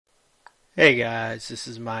Hey guys, this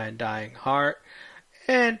is my undying heart,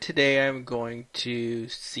 and today I'm going to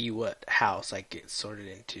see what house I get sorted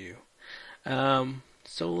into.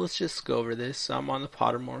 So let's just go over this. I'm on the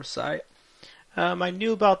Pottermore site. I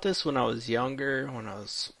knew about this when I was younger, when I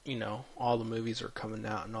was, all the movies were coming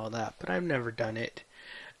out and all that, but I've never done it.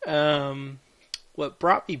 Um, what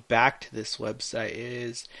brought me back to this website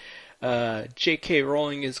is J.K.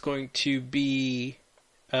 Rowling is going to be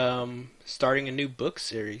starting a new book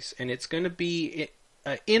series, and it's going to be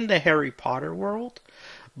in the Harry Potter world,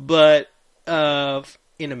 but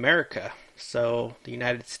in America, so the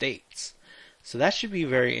United States. So that should be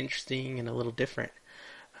very interesting and a little different.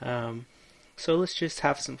 Um, so let's just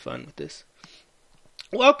have some fun with this.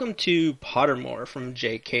 Welcome to Pottermore from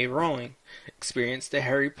J.K. Rowling. Experience the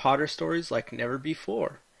Harry Potter stories like never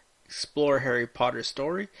before. Explore Harry Potter's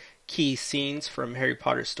story. Key scenes from Harry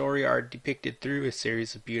Potter's story are depicted through a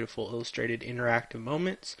series of beautiful illustrated interactive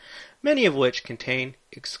moments, many of which contain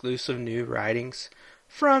exclusive new writings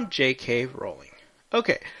from J.K. Rowling.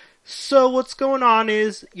 Okay, so what's going on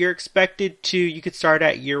is you could start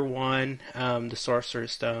at year one, the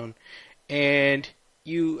Sorcerer's Stone, and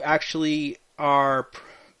you actually are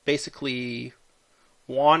basically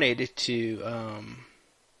wanted to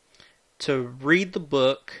read the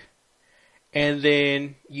book, and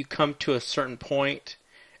then you come to a certain point,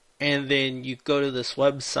 and then you go to this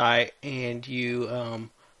website and you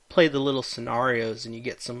play the little scenarios, and you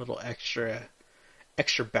get some little extra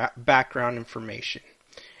background information.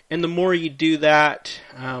 And the more you do that,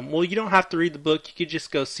 well, you don't have to read the book. You could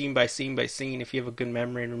just go scene by scene by scene if you have a good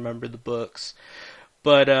memory and remember the books.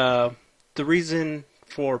 But the reason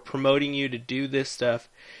for promoting you to do this stuff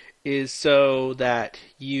is so that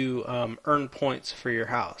you earn points for your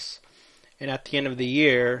house. And at the end of the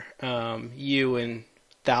year, you and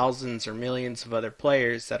thousands or millions of other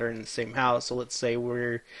players that are in the same house. So let's say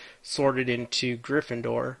we're sorted into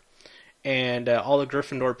Gryffindor, and all the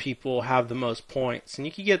Gryffindor people have the most points. And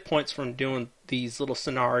you could get points from doing these little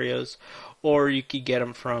scenarios, or you could get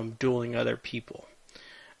them from dueling other people,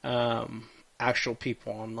 actual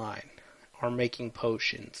people online, or making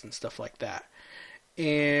potions and stuff like that.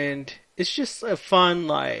 And it's just a fun,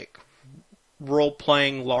 like, role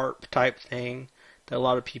playing LARP type thing that a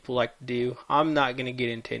lot of people like to do. I'm not gonna get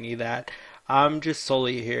into any of that. I'm just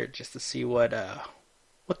solely here just to see what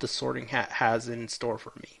the Sorting Hat has in store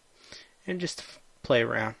for me, and just play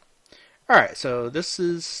around. Alright, so this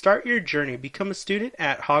is Start Your Journey. Become a student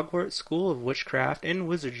at Hogwarts School of Witchcraft and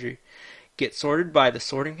Wizardry. Get sorted by the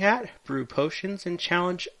Sorting Hat, brew potions, and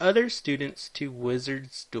challenge other students to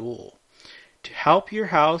Wizard's Duel to help your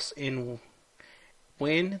house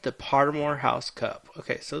win the Pottermore House Cup.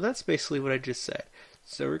 Okay, so that's basically what I just said.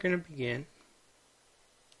 So we're going to begin.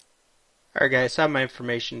 Alright guys, I have my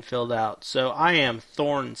information filled out. So I am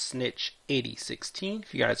Thornsnitch8016.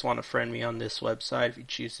 If you guys want to friend me on this website, if you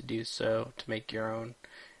choose to do so, to make your own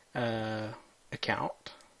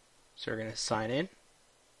account. So we're going to sign in.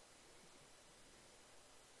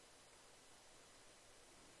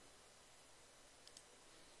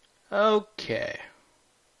 Okay.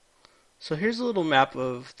 So here's a little map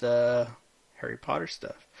of the Harry Potter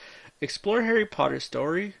stuff. Explore Harry Potter's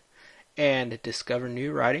story and discover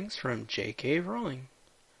new writings from J.K. Rowling.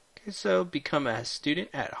 Okay, so become a student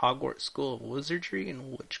at Hogwarts School of Wizardry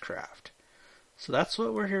and Witchcraft. So that's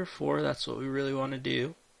what we're here for. That's what we really want to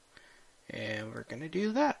do. And we're going to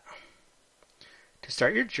do that. To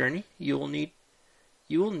start your journey, you will need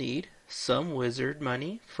some wizard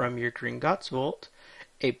money from your Gringotts vault,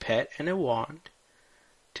 a pet, and a wand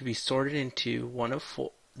to be sorted into one of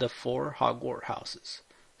the four Hogwarts houses.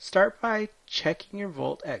 Start by checking your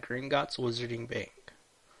vault at Gringotts Wizarding Bank.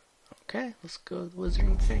 Okay, let's go to the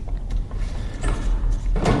Wizarding Bank.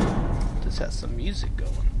 This has some music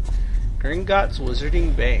going. Gringotts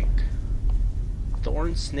Wizarding Bank.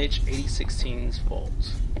 Thornsnitch8016's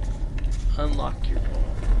vault. Unlock your vault.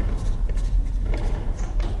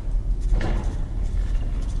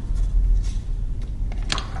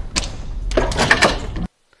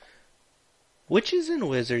 Witches and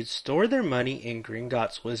wizards store their money in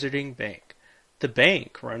Gringotts Wizarding Bank. The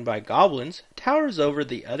bank, run by goblins, towers over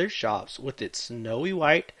the other shops with its snowy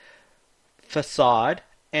white facade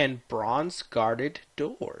and bronze-guarded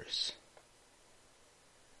doors.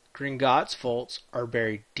 Gringotts vaults are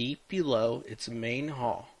buried deep below its main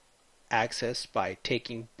hall, accessed by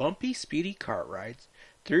taking bumpy, speedy cart rides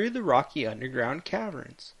through the rocky underground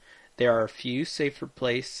caverns. There are few safer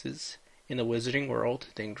places in the wizarding world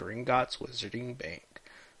than Gringotts Wizarding Bank.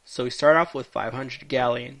 So we start off with 500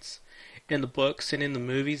 galleons. In the books and in the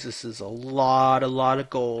movies, this is a lot of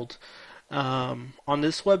gold. On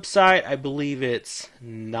this website, I believe it's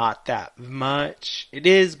not that much. It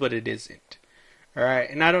is, but it isn't. Alright,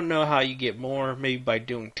 and I don't know how you get more, maybe by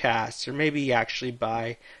doing tasks, or maybe actually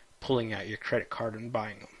by pulling out your credit card and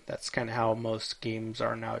buying them. That's kind of how most games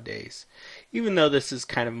are nowadays. Even though this is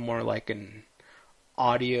kind of more like an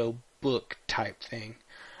audio book type thing.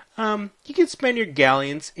 You can spend your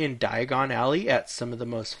galleons in Diagon Alley at some of the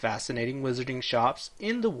most fascinating wizarding shops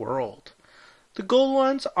in the world. The gold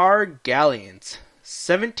ones are galleons,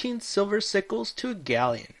 17 silver sickles to a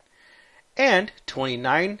galleon, and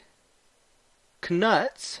 29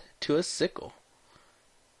 knuts to a sickle.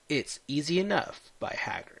 It's easy enough by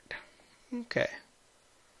Hagrid. Okay.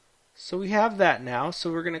 So we have that now,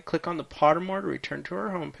 so we're going to click on the Pottermore to return to our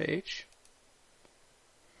home page.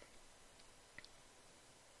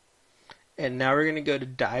 And now we're going to go to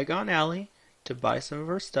Diagon Alley to buy some of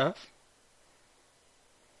our stuff.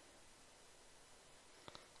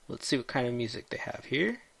 Let's see what kind of music they have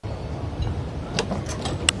here.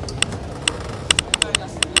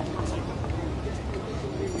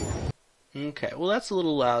 Okay, well that's a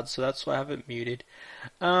little loud, so that's why I have it muted.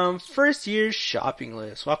 First year's shopping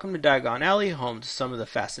list. Welcome to Diagon Alley, home to some of the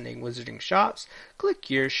fascinating wizarding shops. Click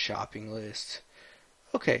your shopping list.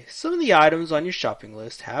 Okay, some of the items on your shopping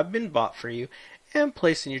list have been bought for you and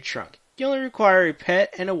placed in your trunk. You only require a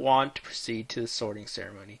pet and a wand to proceed to the sorting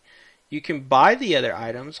ceremony. You can buy the other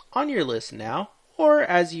items on your list now or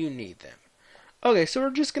as you need them. Okay, so we're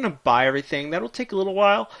just going to buy everything. That'll take a little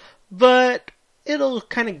while, but it'll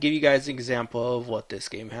kind of give you guys an example of what this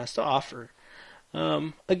game has to offer.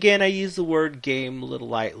 Again, I use the word game a little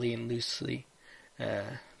lightly and loosely.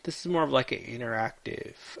 This is more of like an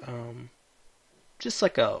interactive, just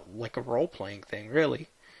like a role-playing thing, really.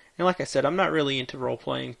 And like I said, I'm not really into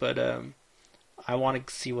role-playing, but I want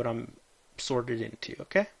to see what I'm sorted into,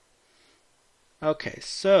 okay? Okay,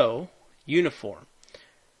 so, uniform.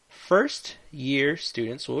 First year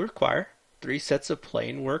students will require 3 sets of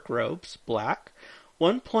plain work robes, black,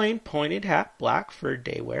 1 plain pointed hat, black for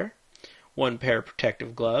day wear, 1 pair of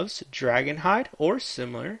protective gloves, dragon hide or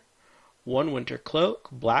similar, 1 winter cloak,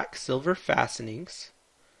 black silver fastenings.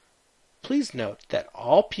 Please note that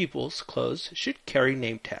all pupils' clothes should carry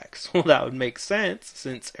name tags. Well, that would make sense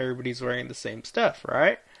since everybody's wearing the same stuff,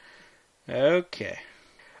 right? Okay.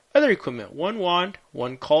 Other equipment, 1 wand,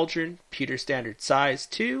 1 cauldron, pewter standard size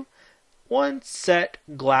 2, 1 set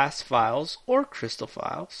glass files or crystal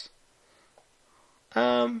files,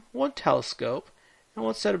 1 telescope, and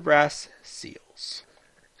 1 set of brass seals.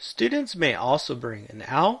 Students may also bring an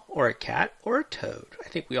owl or a cat or a toad. I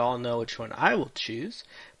think we all know which one I will choose.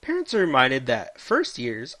 Parents are reminded that first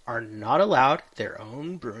years are not allowed their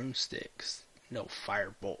own broomsticks. No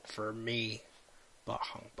firebolt for me. Bah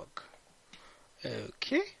humbug.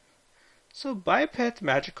 Okay. So buy a pet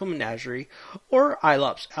magical menagerie or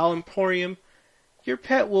Ilops Owl Emporium. Your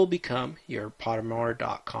pet will become your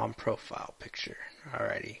Pottermore.com profile picture.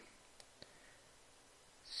 Alrighty.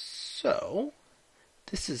 So,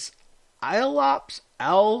 this is Ilops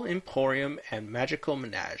Owl Emporium and Magical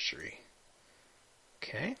Menagerie.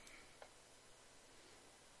 Okay.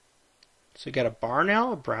 So you got a barn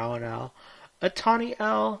owl, a brown owl, a tawny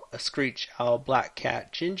owl, a screech owl, black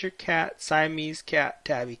cat, ginger cat, Siamese cat,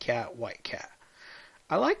 tabby cat, white cat.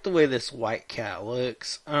 I like the way this white cat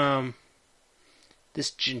looks.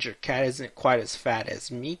 This ginger cat isn't quite as fat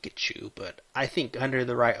as Mikachu, but I think under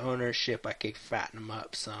the right ownership I could fatten him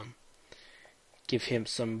up some. Give him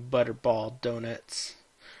some butterball donuts.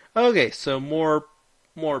 Okay, so more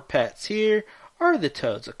pets here are the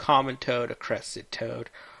toads. A common toad, a crested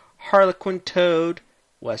toad, harlequin toad,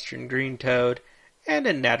 western green toad, and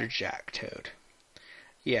a natterjack toad.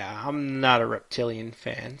 Yeah, I'm not a reptilian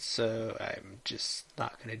fan, so I'm just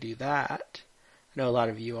not going to do that. I know a lot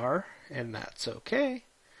of you are, and that's okay.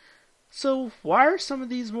 So why are some of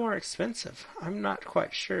these more expensive? I'm not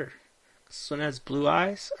quite sure. This one has blue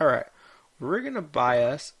eyes. Alright, we're going to buy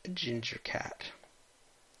us a ginger cat.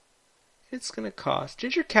 It's going to cost...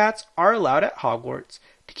 Ginger cats are allowed at Hogwarts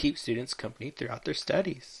to keep students company throughout their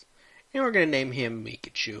studies. And we're going to name him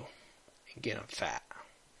Mikachu and get him fat.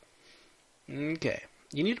 Okay.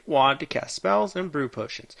 You need a wand to cast spells and brew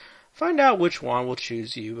potions. Find out which wand will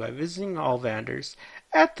choose you by visiting Ollivanders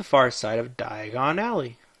at the far side of Diagon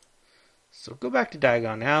Alley. So go back to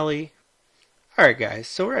Diagon Alley. Alright guys,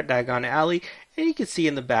 so we're at Diagon Alley, and you can see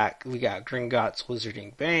in the back we got Gringotts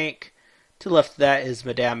Wizarding Bank. To the left of that is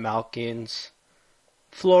Madame Malkin's,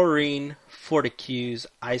 Florine, Forticue's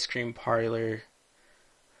Ice Cream Parlor,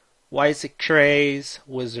 Wiseacre's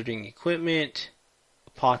Wizarding Equipment,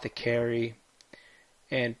 Apothecary,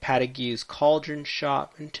 and Patague's Cauldron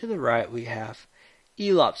Shop. And to the right we have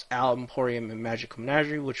Elop's Emporium and Magical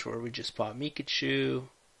Menagerie, which where we just bought Mikachu.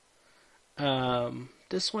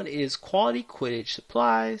 This one is Quality Quidditch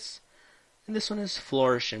Supplies. And this one is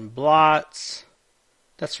Flourish and Blots.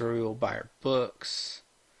 That's where we will buy our books.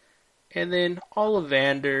 And then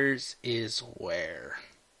Ollivander's is where?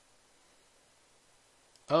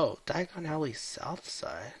 Oh, Diagon Alley South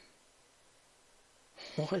Side.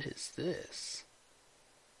 What is this?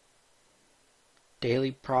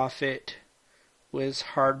 Daily Profit, Wiz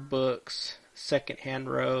Hard Books, Secondhand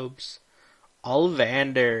Robes,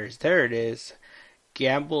 Ollivander's, there it is,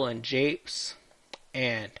 Gamble and Japes,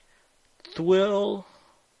 and Twilfit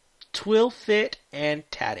and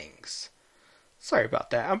Tattings. Sorry about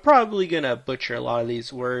that. I'm probably going to butcher a lot of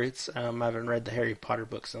these words. I haven't read the Harry Potter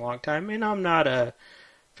books in a long time, and I'm not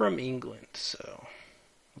from England, so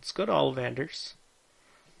let's go to Ollivander's.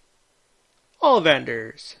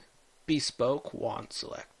 Ollivander's Bespoke Wand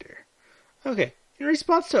Selector. Okay, in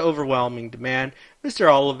response to overwhelming demand, Mr.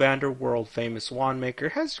 Ollivander, world-famous wand maker,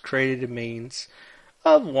 has created a means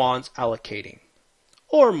of wands allocating,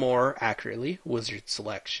 or more accurately, wizard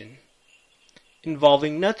selection,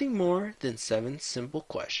 involving nothing more than 7 simple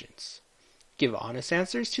questions. Give honest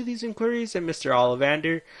answers to these inquiries, and Mr.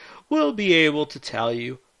 Ollivander will be able to tell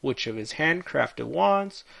you which of his handcrafted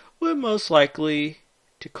wands would most likely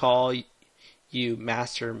to call you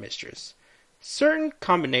master or mistress. Certain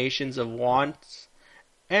combinations of wands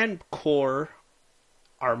and core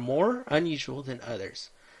are more unusual than others,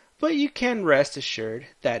 but you can rest assured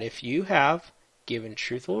that if you have given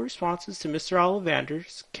truthful responses to Mr.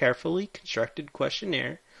 Ollivander's carefully constructed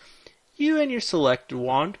questionnaire, you and your selected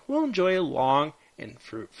wand will enjoy a long and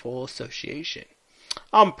fruitful association.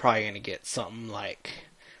 I'm probably going to get something like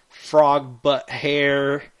frog butt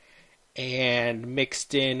hair and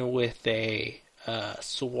mixed in with a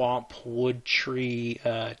swamp wood tree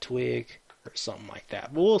twig or something like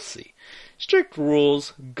that. But we'll see. Strict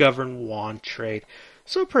rules govern wand trade,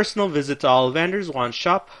 so a personal visit to Ollivander's wand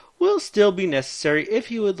shop will still be necessary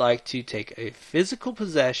if you would like to take a physical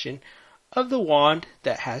possession of the wand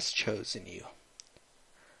that has chosen you.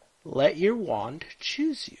 Let your wand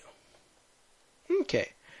choose you.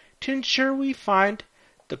 Okay, to ensure we find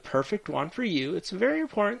the perfect wand for you, it's very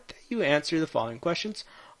important that you answer the following questions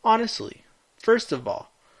honestly. First of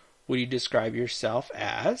all, would you describe yourself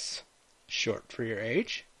as short for your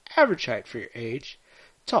age, average height for your age,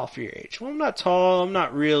 tall for your age? Well, I'm not tall, I'm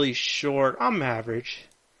not really short, I'm average.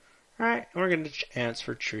 Alright, we're going to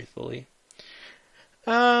answer truthfully.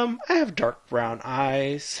 I have dark brown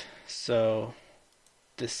eyes, so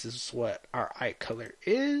this is what our eye color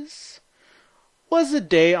is. Was the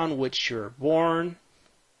day on which you were born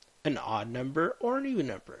an odd number or an even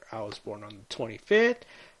number? I was born on the 25th,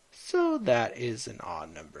 so that is an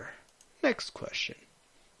odd number. Next question.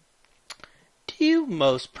 Do you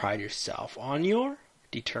most pride yourself on your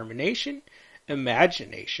determination,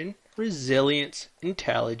 imagination, resilience,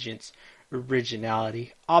 intelligence,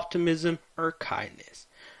 originality, optimism, or kindness?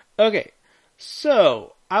 Okay,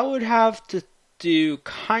 so I would have to do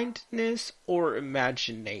kindness or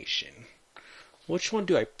imagination. Which one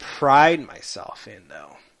do I pride myself in,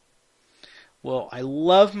 though? Well, I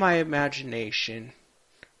love my imagination,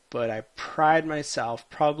 but I pride myself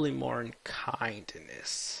probably more in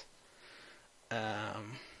kindness.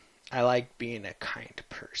 I like being a kind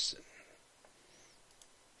person.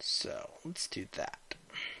 So, let's do that.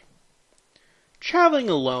 Traveling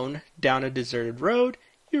alone down a deserted road,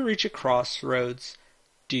 you reach a crossroads.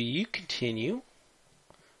 Do you continue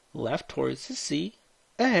left towards the sea,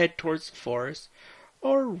 ahead towards the forest,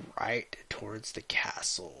 or right towards the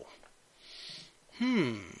castle?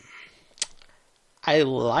 I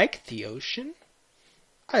like the ocean,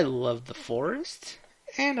 I love the forest,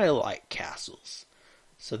 and I like castles.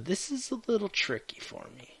 So this is a little tricky for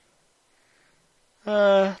me.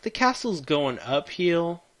 The castle's going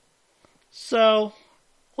uphill, so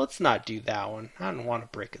let's not do that one. I don't want to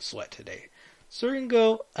break a sweat today. So we're going to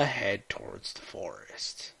go ahead towards the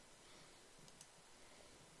forest.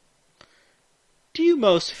 Do you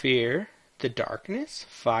most fear the darkness,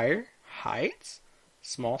 fire, heights,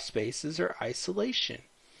 small spaces, or isolation?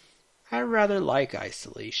 I rather like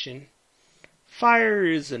isolation. Fire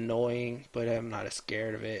is annoying, but I'm not as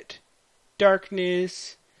scared of it.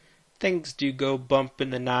 Darkness, things do go bump in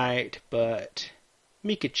the night, but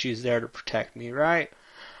Mikachu's there to protect me, right?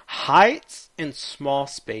 Heights and small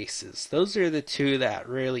spaces. Those are the two that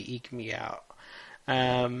really eke me out.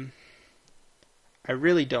 I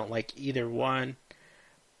really don't like either one,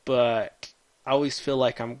 but I always feel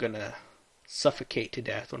like I'm gonna suffocate to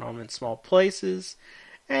death when I'm in small places,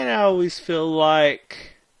 and I always feel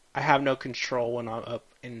like I have no control when I'm up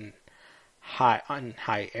in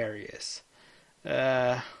high areas.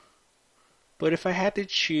 Uh, but if I had to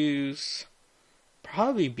choose,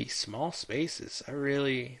 probably be small spaces.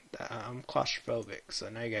 I'm claustrophobic, so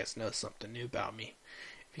now you guys know something new about me.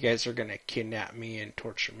 If you guys are gonna kidnap me and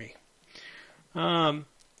torture me. Um,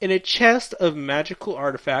 in a chest of magical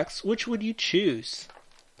artifacts, which would you choose?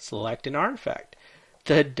 Select an artifact.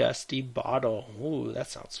 The dusty bottle. Ooh, that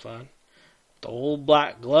sounds fun. The old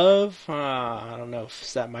black glove. I don't know if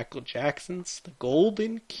it's that Michael Jackson's. The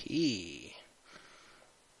golden key.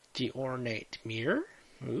 The ornate mirror.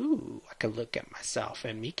 Ooh, I could look at myself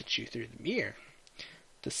and Mikachu through the mirror.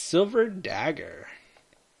 The silver dagger.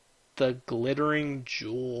 The glittering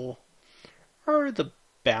jewel. Or the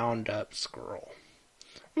bound up scroll.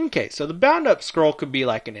 Okay, so the bound up scroll could be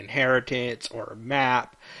like an inheritance or a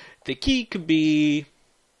map. The key could be,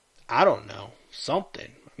 I don't know,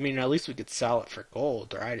 something. I mean, at least we could sell it for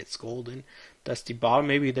gold, right? It's golden. Dusty bottle,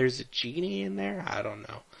 maybe there's a genie in there. I don't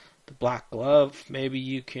know. The black glove, maybe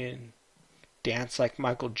you can dance like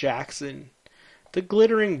Michael Jackson. The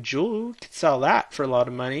glittering jewel, we could sell that for a lot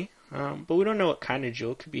of money. But we don't know what kind of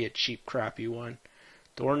jewel. It could be a cheap, crappy one.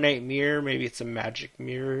 The ornate mirror, maybe it's a magic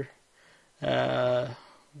mirror.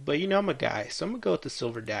 But you know I'm a guy, so I'm going to go with the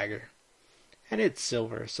silver dagger. And it's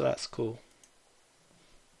silver, so that's cool.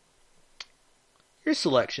 Your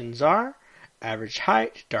selections are average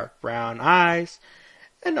height, dark brown eyes,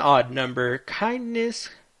 an odd number, kindness,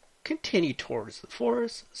 continue towards the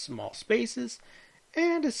forest, small spaces,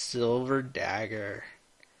 and a silver dagger.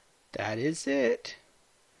 That is it.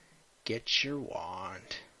 Get your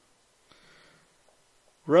wand.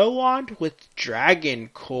 Rowand with dragon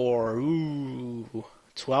core. Ooh,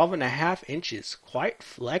 12.5 inches. Quite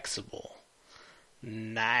flexible.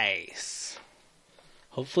 Nice.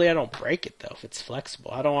 Hopefully I don't break it though if it's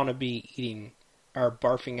flexible. I don't want to be eating or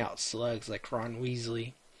barfing out slugs like Ron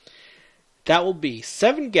Weasley. That will be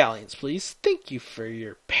 7 galleons, please. Thank you for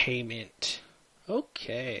your payment.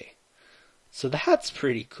 Okay. So that's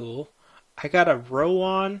pretty cool. I got a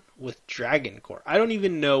Rowan with Dragon Core. I don't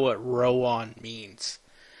even know what Rowan means.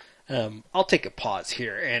 I'll take a pause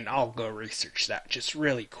here and I'll go research that just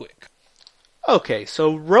really quick. Okay,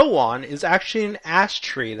 so Rowan is actually an ash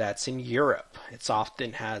tree that's in Europe. It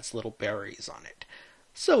often has little berries on it.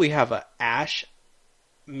 So we have a ash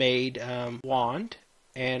made wand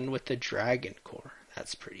and with the dragon core.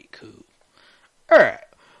 That's pretty cool. Alright,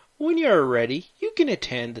 when you're ready, you can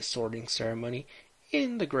attend the sorting ceremony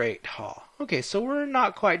in the Great Hall. Okay, so we're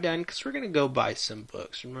not quite done because we're going to go buy some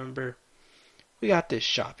books. Remember, we got this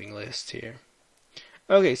shopping list here.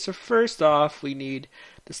 Okay, so first off, we need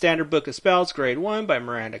the Standard Book of Spells, Grade 1 by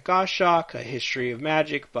Miranda Goshawk, A History of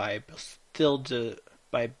Magic by Bathilda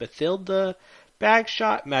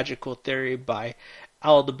Bagshot, Magical Theory by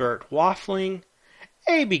Aldebert Waffling,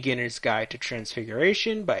 A Beginner's Guide to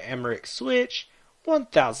Transfiguration by Emmerich Switch,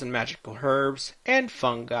 1000 Magical Herbs and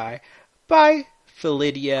Fungi by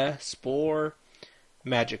Philidia Spore,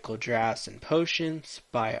 Magical Drafts and Potions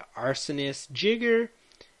by Arsonist Jigger,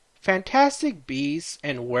 Fantastic Beasts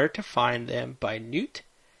and Where to Find Them by Newt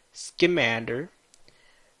Scamander,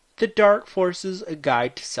 The Dark Forces, A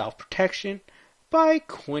Guide to Self-Protection by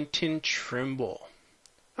Quentin Trimble.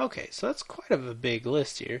 Okay, so that's quite of a big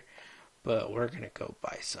list here, but we're going to go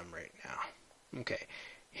buy some right now. Okay,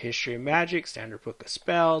 History of Magic, Standard Book of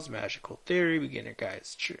Spells, Magical Theory, Beginner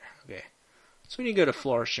Guides. Okay, so we need to go to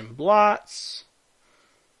Flourish and Blots.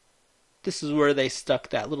 This is where they stuck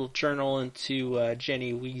that little journal into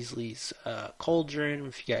Jenny Weasley's cauldron,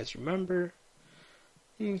 if you guys remember.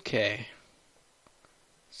 Okay.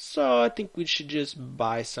 So I think we should just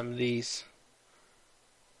buy some of these.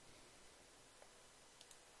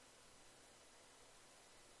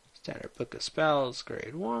 Standard Book of Spells,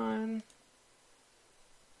 Grade 1.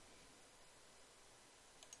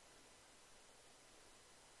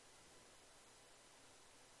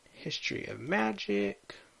 History of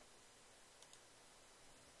Magic.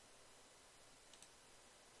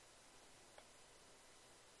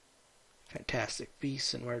 Fantastic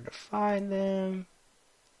Beasts and Where to Find Them.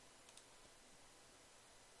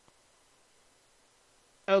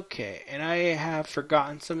 Okay, and I have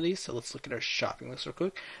forgotten some of these, so let's look at our shopping list real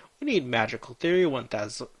quick. We need Magical Theory,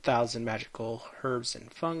 1000 Magical Herbs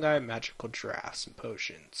and Fungi, Magical Drafts and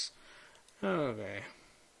Potions. Okay.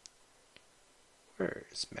 Where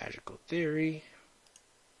is Magical Theory?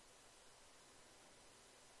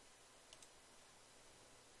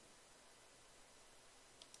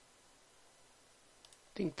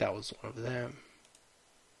 I think that was one of them.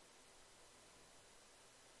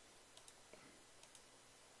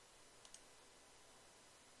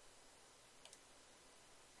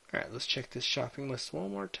 Alright, let's check this shopping list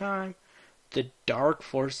one more time. The dark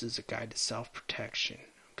force is a guide to self-protection.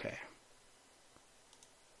 Okay.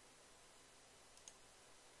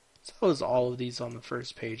 So that was all of these on the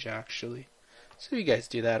first page, actually. So you guys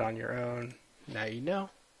do that on your own. Now you know.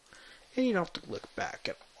 And you don't have to look back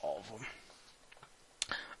at all of them.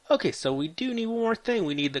 Okay, so we do need one more thing.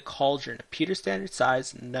 We need the cauldron, a pewter standard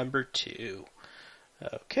size, number 2.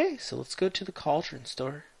 Okay, so let's go to the cauldron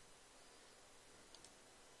store.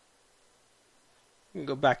 We can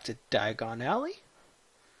go back to Diagon Alley.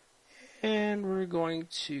 And we're going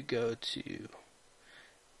to go to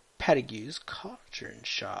Pettigrew's Cauldron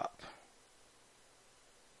Shop.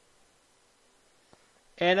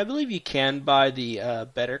 And I believe you can buy the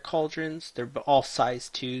better cauldrons. They're all size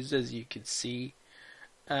 2s, as you can see.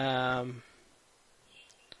 We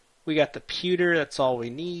got the pewter, that's all we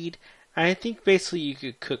need. And I think basically you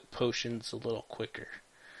could cook potions a little quicker.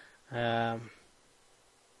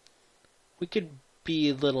 We could be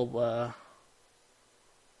a little,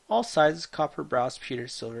 all sizes, copper, brass, pewter,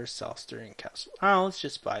 silver, self-stirring, castle. Oh, let's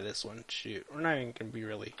just buy this one. Shoot, we're not even going to be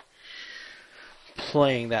really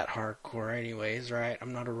playing that hardcore anyways, right?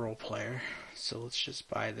 I'm not a role player, so let's just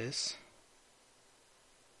buy this.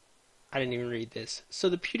 I didn't even read this. So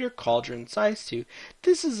the pewter cauldron, size 2.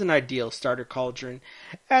 This is an ideal starter cauldron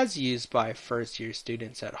as used by first-year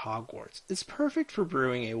students at Hogwarts. It's perfect for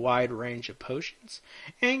brewing a wide range of potions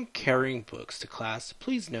and carrying books to class.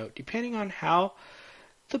 Please note, depending on how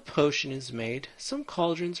the potion is made, some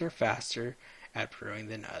cauldrons are faster at brewing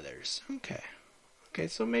than others. Okay,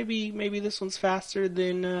 so maybe this one's faster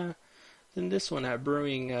than this one at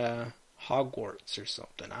brewing Hogwarts or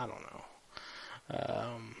something. I don't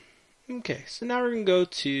know. Okay, so now we're going to go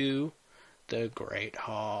to the Great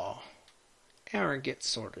Hall. And we're going to get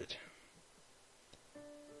sorted.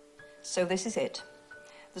 So this is it.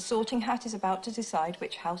 The sorting hat is about to decide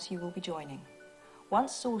which house you will be joining.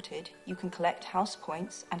 Once sorted, you can collect house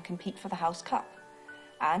points and compete for the house cup.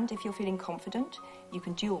 And if you're feeling confident, you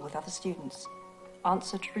can duel with other students.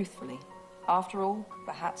 Answer truthfully. After all,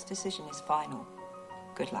 the hat's decision is final.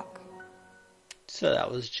 Good luck. So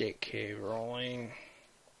that was J.K. Rowling.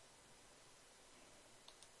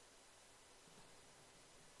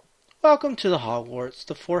 Welcome to the Hogwarts.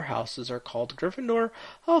 The 4 houses are called Gryffindor,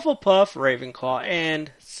 Hufflepuff, Ravenclaw,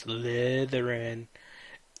 and Slytherin.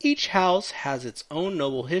 Each house has its own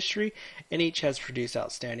noble history, and each has produced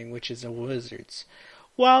outstanding witches and wizards.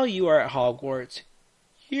 While you are at Hogwarts,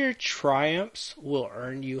 your triumphs will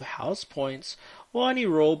earn you house points, while any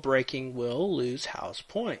rule breaking will lose house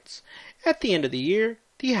points. At the end of the year,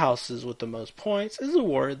 the houses with the most points is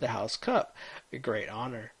awarded the House Cup, a great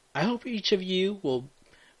honor. I hope each of you will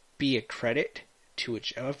be a credit to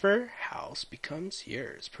whichever house becomes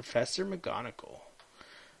yours. Professor McGonagall.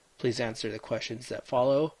 Please answer the questions that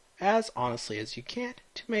follow as honestly as you can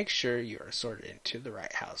to make sure you are sorted into the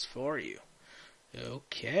right house for you.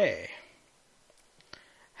 Okay.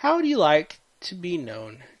 How would you like to be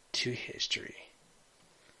known to history?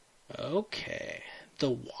 Okay.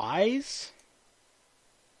 The wise,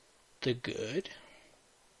 the good,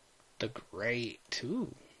 the great,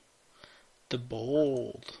 the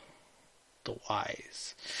bold, the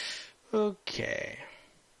wise. Okay.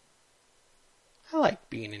 I like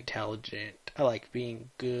being intelligent. I like being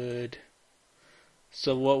good.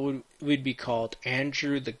 So what would we'd be called?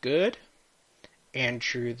 Andrew the Good?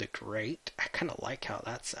 Andrew the Great? I kind of like how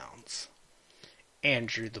that sounds.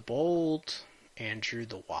 Andrew the Bold? Andrew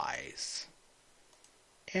the Wise?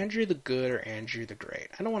 Andrew the Good or Andrew the Great?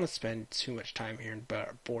 I don't want to spend too much time here and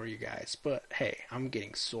bore you guys, but hey, I'm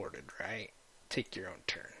getting sorted, right? Take your own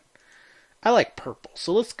turn. I like purple,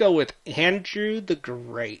 so let's go with Andrew the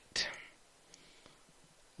Great.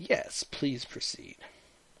 Yes, please proceed.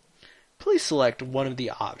 Please select one of the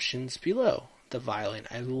options below. The violin.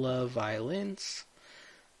 I love violins.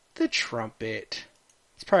 The trumpet.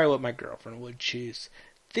 It's probably what my girlfriend would choose.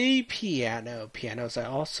 The piano. Pianos I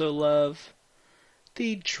also love.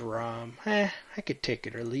 The drum. I could take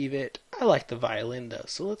it or leave it. I like the violin though,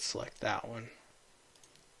 so let's select that one.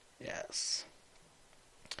 Yes.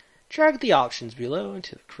 Drag the options below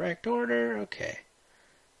into the correct order. Okay.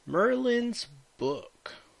 Merlin's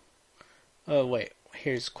book. Oh, wait.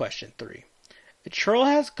 Here's question 3. A troll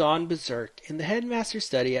has gone berserk in the headmaster's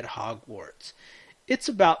study at Hogwarts. It's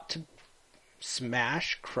about to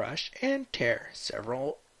smash, crush, and tear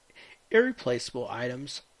several irreplaceable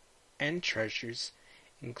items and treasures,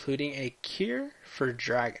 including a cure for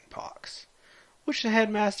dragonpox, which the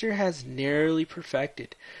headmaster has nearly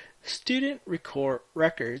perfected. Student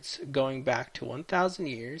records going back to 1,000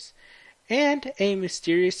 years, and a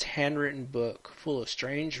mysterious handwritten book full of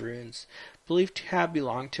strange runes believed to have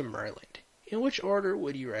belonged to Merlin. In which order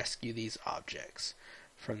would you rescue these objects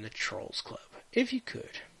from the Trolls Club, if you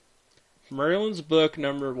could? Merlin's book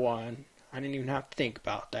number 1. I didn't even have to think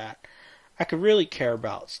about that. I could really care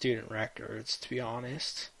about student records, to be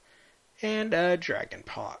honest. And Dragon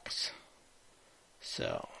Pox.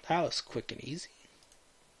 So, that was quick and easy.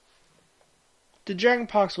 The Dragon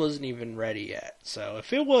Pox wasn't even ready yet, so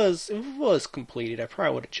if it was completed, I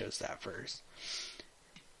probably would have chose that first.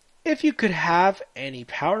 If you could have any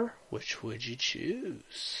power, which would you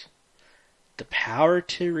choose? The power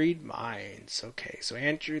to read minds. Okay, so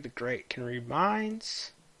Andrew the Great can read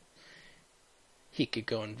minds. He could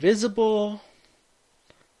go invisible.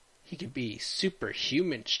 He could be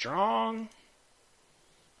superhuman strong.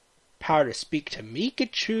 Power to speak to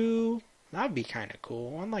Mikachu. That'd be kind of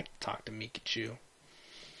cool. I'd like to talk to Mikachu.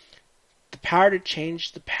 The power to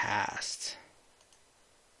change the past.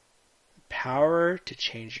 The power to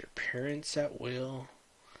change your appearance at will.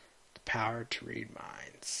 The power to read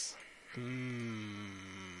minds.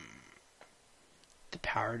 The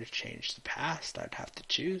power to change the past. I'd have to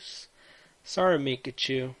choose. Sorry,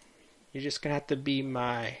 Mikachu. You're just gonna have to be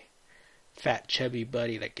my fat, chubby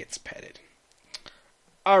buddy that gets petted.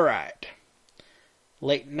 Alright.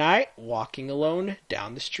 Late night, walking alone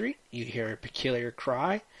down the street, you hear a peculiar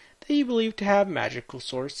cry that you believe to have magical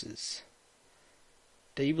sources.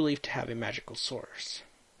 That you believe to have a magical source.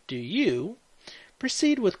 Do you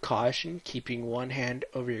proceed with caution, keeping one hand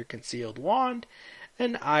over your concealed wand,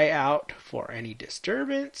 an eye out for any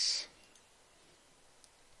disturbance?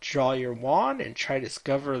 Draw your wand and try to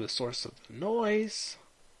discover the source of the noise.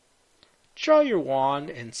 Draw your wand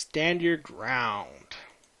and stand your ground.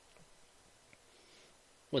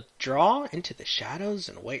 Withdraw into the shadows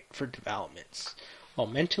and wait for developments, while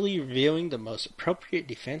mentally reviewing the most appropriate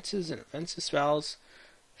defenses and offensive spells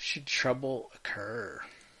should trouble occur.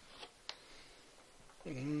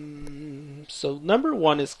 So number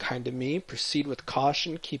 1 is kind of me. Proceed with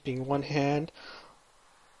caution, keeping one hand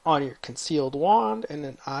on your concealed wand and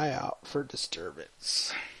an eye out for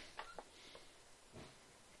disturbance.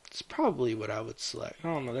 It's probably what I would select. I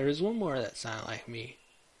don't know. There's one more that sounded like me.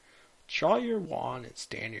 Draw your wand and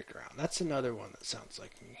stand your ground. That's another one that sounds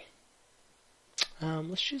like me.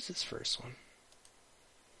 Let's choose this first one.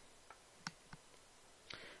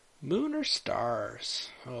 Moon or stars?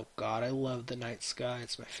 Oh God, I love the night sky.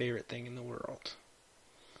 It's my favorite thing in the world.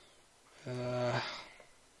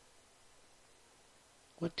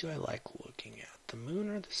 What do I like looking at? The moon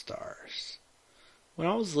or the stars? When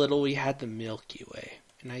I was little, we had the Milky Way,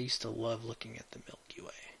 and I used to love looking at the Milky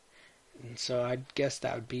Way. And so I guess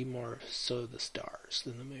that would be more so the stars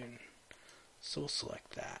than the moon. So we'll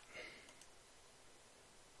select that.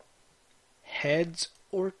 Heads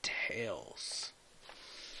or tails?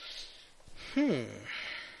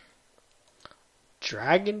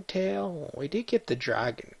 Dragon tail? We did get the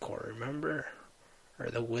dragon core, remember?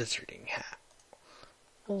 Or the wizarding hat.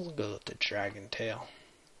 We'll go with the dragon tail.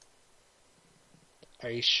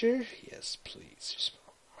 Are you sure? Yes, please.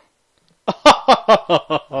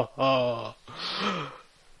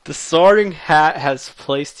 The sorting hat has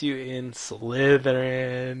placed you in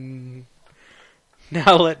Slytherin.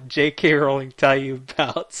 Now let J.K. Rowling tell you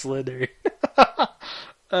about Slytherin.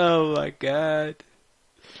 Oh my God.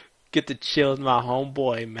 Get to chill with my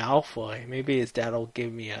homeboy Malfoy. Maybe his dad will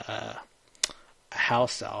give me a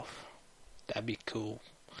house elf. That'd be cool.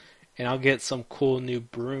 And I'll get some cool new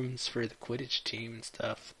brooms for the Quidditch team and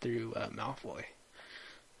stuff through Malfoy.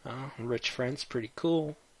 Rich friend's pretty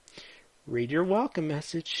cool. Read your welcome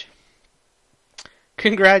message.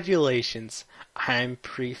 Congratulations, I'm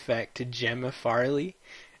Prefect Gemma Farley,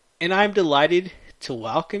 and I'm delighted to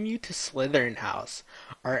welcome you to Slytherin House.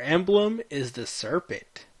 Our emblem is the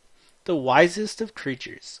serpent, the wisest of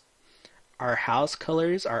creatures. Our house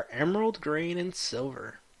colors are emerald green and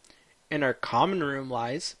silver, and our common room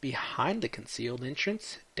lies behind the concealed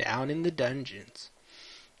entrance down in the dungeons.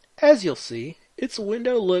 As you'll see, its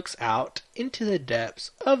window looks out into the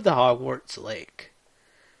depths of the Hogwarts lake.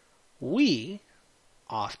 We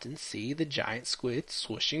often see the giant squids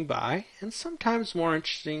swooshing by, and sometimes more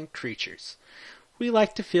interesting creatures. We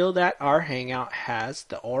like to feel that our hangout has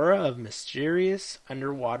the aura of mysterious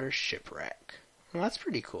underwater shipwreck. Well, that's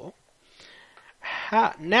pretty cool.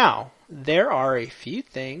 Now, there are a few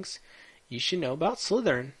things you should know about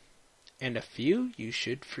Slytherin, and a few you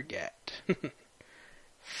should forget.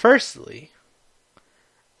 Firstly,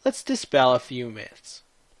 let's dispel a few myths.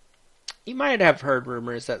 You might have heard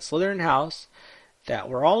rumors that Slytherin House that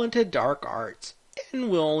we're all into dark arts and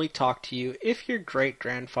will only talk to you if your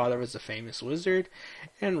great-grandfather was a famous wizard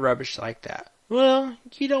and rubbish like that. Well,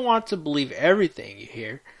 you don't want to believe everything you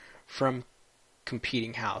hear from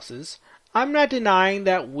competing houses. I'm not denying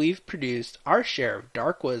that we've produced our share of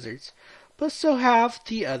dark wizards, but so have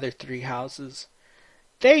the other three houses.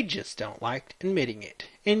 They just don't like admitting it.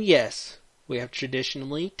 And yes, we have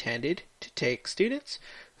traditionally tended to take students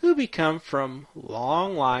who become from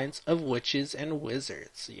long lines of witches and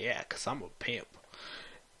wizards. Yeah, 'cause I'm a pimp.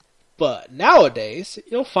 But nowadays,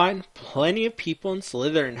 you'll find plenty of people in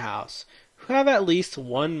Slytherin House who have at least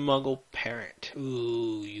one muggle parent.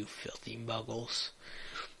 Ooh, you filthy muggles.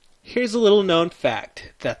 Here's a little known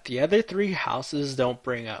fact that the other three houses don't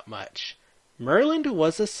bring up much. Merlin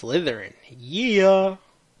was a Slytherin. Yeah!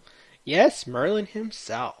 Yes, Merlin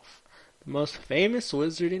himself, the most famous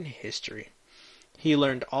wizard in history. He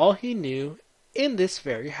learned all he knew in this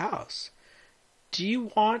very house. Do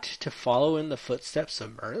you want to follow in the footsteps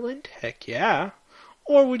of Merlin? Heck yeah.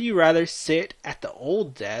 Or would you rather sit at the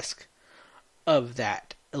old desk of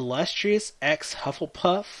that illustrious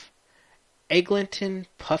ex-Hufflepuff, Eglinton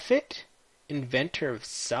Puffet, inventor of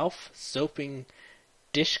self-soaping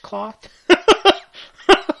dishcloth?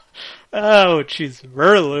 Oh, choose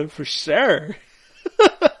Merlin for sure.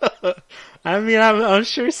 I mean, I'm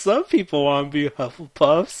sure some people want to be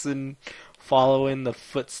Hufflepuffs and follow in the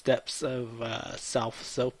footsteps of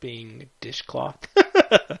self-soaping dishcloth.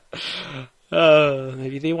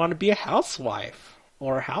 Maybe they want to be a housewife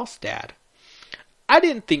or a house dad. I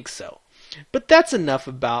didn't think so. But that's enough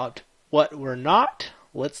about what we're not.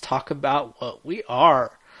 Let's talk about what we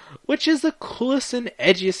are, which is the coolest and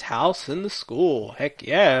edgiest house in the school. Heck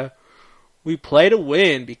yeah. We play to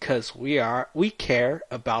win because we care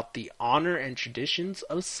about the honor and traditions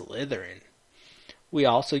of Slytherin. We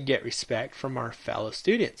also get respect from our fellow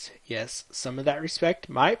students. Yes, some of that respect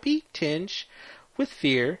might be tinged with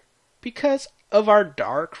fear because of our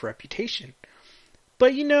dark reputation.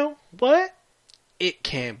 But you know what? It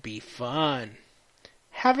can be fun.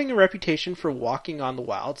 Having a reputation for walking on the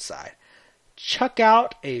wild side. Chuck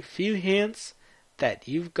out a few hints that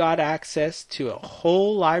you've got access to a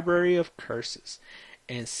whole library of curses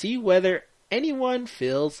and see whether anyone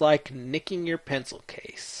feels like nicking your pencil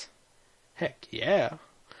case. Heck yeah.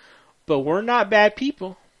 But we're not bad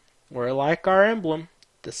people. We're like our emblem,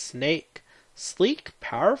 the snake, sleek,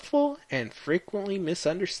 powerful, and frequently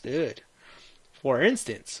misunderstood. For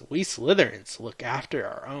instance, we Slytherins look after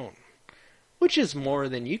our own, which is more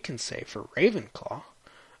than you can say for Ravenclaw.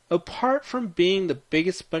 Apart from being the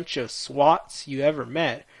biggest bunch of swats you ever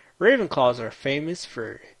met, Ravenclaws are famous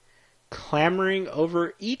for clamoring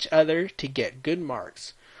over each other to get good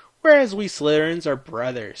marks, whereas we Slytherins are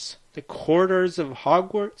brothers. The corridors of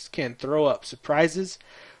Hogwarts can throw up surprises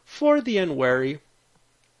for the unwary,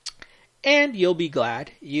 and you'll be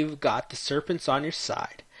glad you've got the serpents on your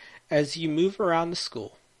side as you move around the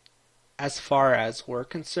school. As far as we're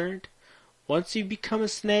concerned, once you become a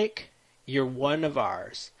snake, you're one of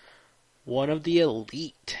ours. One of the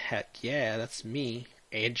elite. Heck yeah, that's me.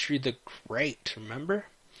 Andrew the Great, remember?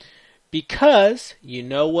 Because you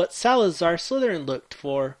know what Salazar Slytherin looked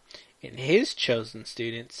for in his chosen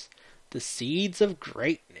students. The seeds of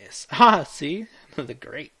greatness. Ah, see? The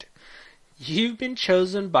great. You've been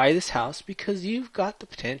chosen by this house because you've got the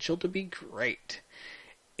potential to be great.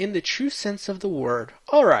 In the true sense of the word.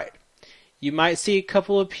 Alright. You might see a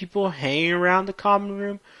couple of people hanging around the common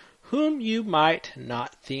room whom you might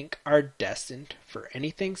not think are destined for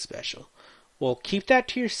anything special. Well, keep that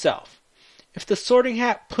to yourself. If the Sorting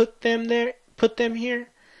Hat put them here,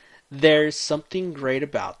 there's something great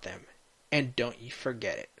about them, and don't you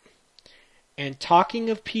forget it. And talking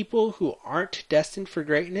of people who aren't destined for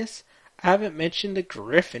greatness, I haven't mentioned the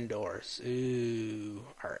Gryffindors. Ooh,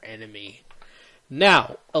 our enemy.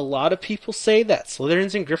 Now, a lot of people say that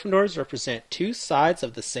Slytherins and Gryffindors represent two sides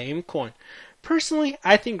of the same coin. Personally,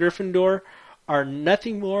 I think Gryffindor are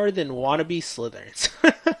nothing more than wannabe Slytherins.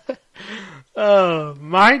 Oh,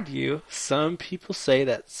 mind you, some people say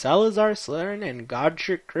that Salazar Slytherin and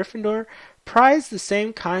Godric Gryffindor prize the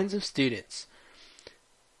same kinds of students.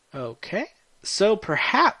 Okay, so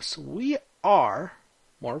perhaps we are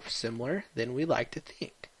more similar than we like to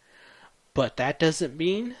think. But that doesn't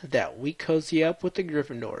mean that we cozy up with the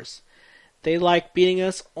Gryffindors. They like beating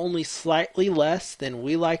us only slightly less than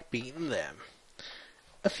we like beating them.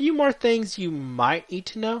 A few more things you might need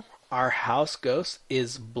to know. Our house ghost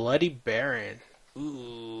is Bloody Baron.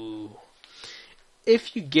 Ooh.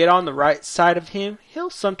 If you get on the right side of him,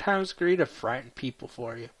 he'll sometimes agree to frighten people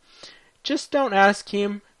for you. Just don't ask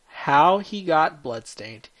him how he got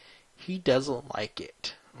bloodstained. He doesn't like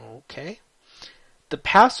it. Okay? The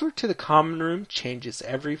password to the common room changes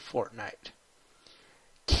every fortnight.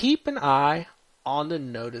 Keep an eye on the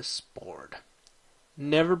notice board.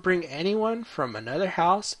 Never bring anyone from another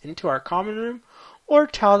house into our common room, or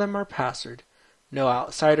tell them our password. No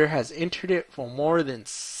outsider has entered it for more than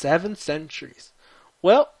 7 centuries.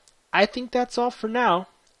 Well, I think that's all for now.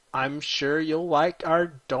 I'm sure you'll like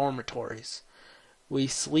our dormitories. We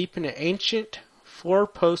sleep in ancient four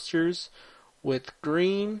posters with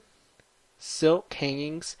green silk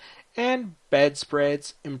hangings and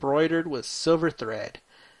bedspreads embroidered with silver thread.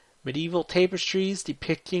 Medieval tapestries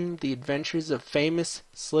depicting the adventures of famous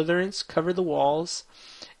Slytherins cover the walls,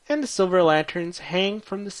 and the silver lanterns hang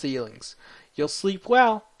from the ceilings. You'll sleep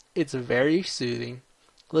well. It's very soothing,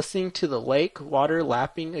 listening to the lake water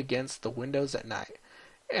lapping against the windows at night.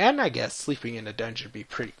 And I guess sleeping in a dungeon would be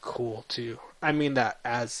pretty cool too. I mean that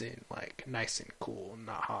as in like nice and cool,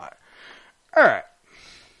 not hot. Alright,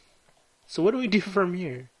 so what do we do from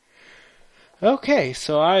here? Okay,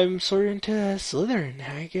 so I'm sort of into Slytherin.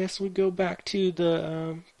 I guess we go back to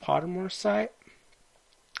the Pottermore site.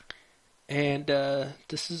 And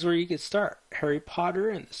this is where you can start. Harry Potter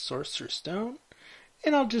and the Sorcerer's Stone.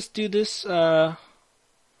 And I'll just do this. I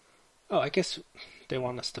guess they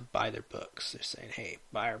want us to buy their books. They're saying, hey,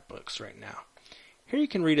 buy our books right now. Here you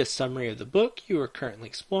can read a summary of the book you are currently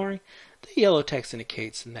exploring. The yellow text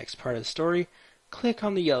indicates the next part of the story. Click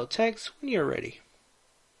on the yellow text when you're ready.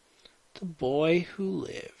 The Boy Who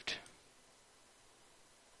Lived.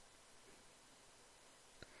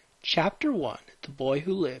 Chapter 1. The Boy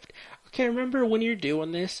Who Lived. Okay, remember when you're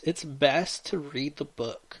doing this, it's best to read the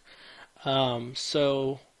book.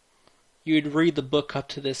 So you'd read the book up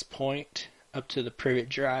to this point, up to the Privet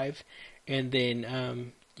Drive, and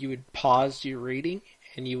then you would pause your reading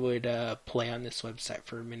and you would play on this website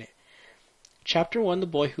for a minute. Chapter 1. The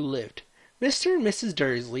Boy Who Lived. Mr. and Mrs.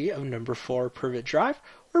 Dursley of number 4 Privet Drive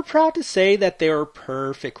were proud to say that they were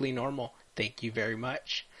perfectly normal. Thank you very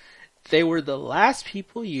much. They were the last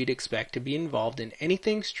people you'd expect to be involved in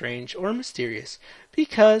anything strange or mysterious,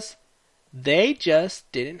 because they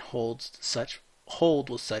just didn't hold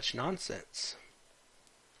with such nonsense.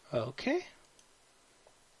 Okay.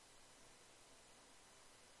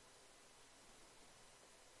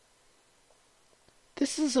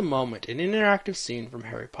 This is a moment, an interactive scene from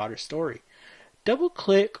Harry Potter's story.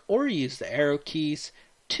 Double-click or use the arrow keys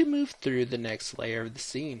to move through the next layer of the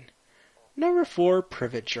scene. Number 4,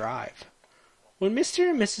 Privet Drive. When Mr.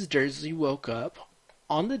 and Mrs. Dursley woke up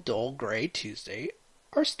on the dull gray Tuesday,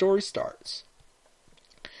 our story starts.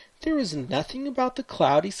 There was nothing about the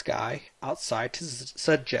cloudy sky outside to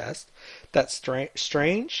suggest that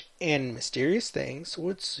strange and mysterious things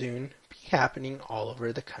would soon be happening all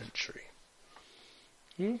over the country.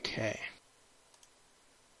 Okay.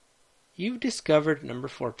 You've discovered number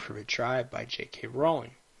 4 Privet Drive by J.K.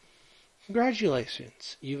 Rowling.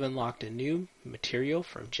 Congratulations, you've unlocked a new material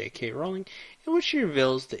from J.K. Rowling in which she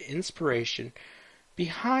reveals the inspiration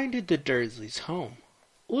behind the Dursleys' home.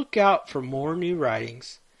 Look out for more new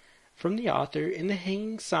writings from the author in the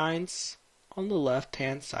hanging signs on the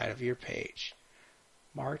left-hand side of your page,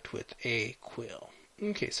 marked with a quill.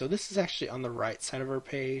 Okay, so this is actually on the right side of our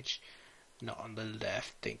page, not on the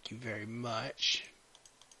left. Thank you very much.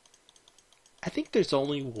 I think there's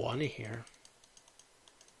only one here.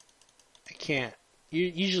 I can't.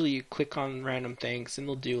 Usually you click on random things and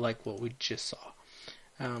they'll do like what we just saw.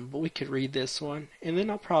 But we could read this one and then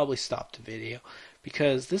I'll probably stop the video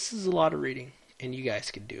because this is a lot of reading and you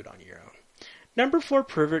guys can do it on your own. Number 4,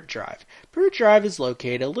 Privet Drive. Privet Drive is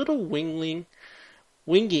located a little winging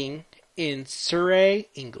in Surrey,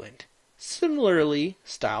 England. Similarly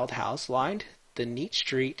styled house lined the neat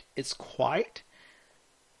street. It's quiet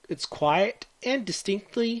and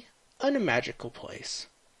distinctly unimaginable place.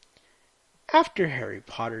 After Harry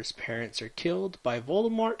Potter's parents are killed by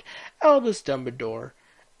Voldemort, Albus Dumbledore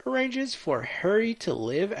arranges for Harry to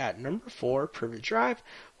live at number 4 Privet Drive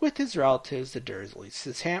with his relatives the Dursleys,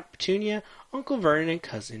 his Aunt Petunia, Uncle Vernon, and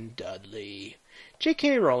Cousin Dudley.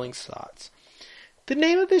 J.K. Rowling's thoughts. The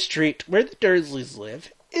name of the street where the Dursleys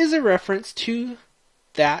live is a reference to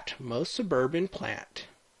that most suburban plant,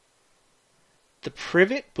 the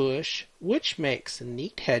privet bush, which makes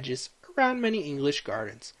neat hedges around many English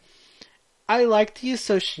gardens. I like the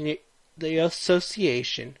association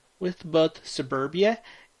with both suburbia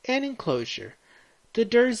and enclosure. The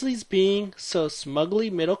Dursleys being so smugly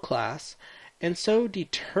middle class and so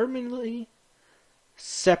determinedly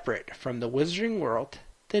separate from the wizarding world,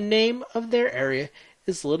 the name of their area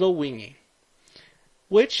is Little Winging,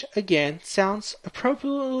 which again sounds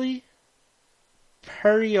appropriately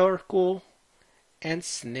parochial and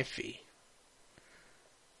sniffy.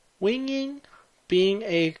 Winging being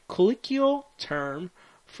a colloquial term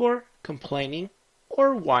for complaining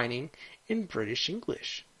or whining in British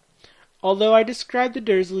English. Although I described the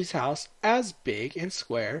Dursleys' house as big and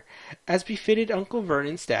square, as befitted Uncle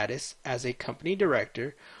Vernon's status as a company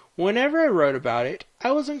director, whenever I wrote about it,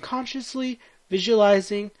 I was unconsciously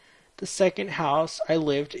visualizing the second house I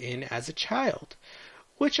lived in as a child,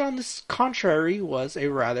 which on the contrary was a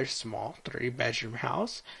rather small 3-bedroom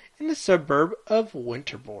house in the suburb of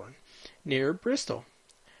Winterbourne, near Bristol.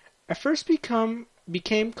 I first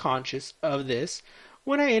became conscious of this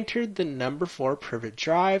when I entered the number 4 Privet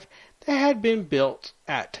Drive that had been built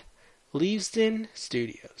at Leavesden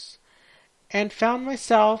Studios, and found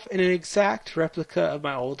myself in an exact replica of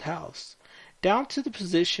my old house, down to the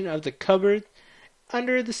position of the cupboard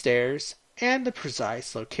under the stairs and the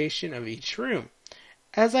precise location of each room.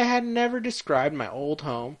 As I had never described my old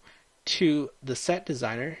home to the set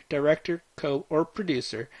designer, director, or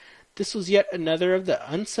producer, this was yet another of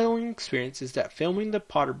the unsettling experiences that filming the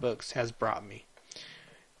Potter books has brought me.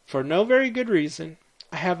 For no very good reason,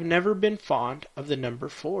 I have never been fond of the number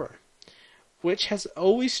 4, which has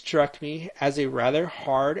always struck me as a rather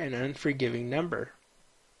hard and unforgiving number,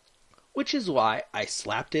 which is why I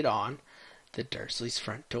slapped it on the Dursleys'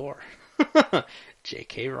 front door.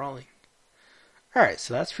 J.K. Rowling. Alright,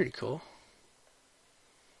 so that's pretty cool.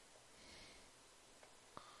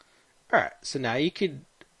 Alright, so now you could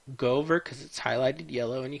go over, because it's highlighted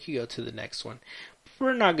yellow, and you can go to the next one. But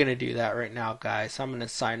we're not going to do that right now, guys. I'm going to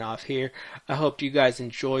sign off here. I hope you guys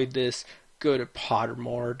enjoyed this. Go to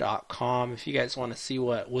Pottermore.com if you guys want to see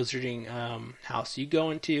what wizarding house you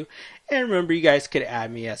go into. And remember, you guys could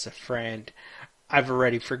add me as a friend. I've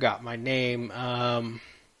already forgot my name.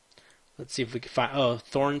 Let's see if we can find... Oh,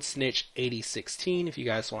 Thornsnitch8016 if you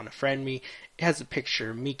guys want to friend me. It has a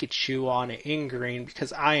picture of Mikachu on it in green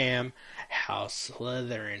because I am House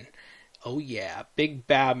Slytherin. Oh yeah, Big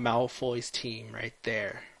Bad Malfoy's team right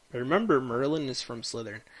there. But remember, Merlin is from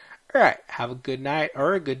Slytherin. Alright, have a good night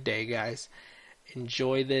or a good day, guys.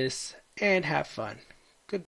 Enjoy this and have fun.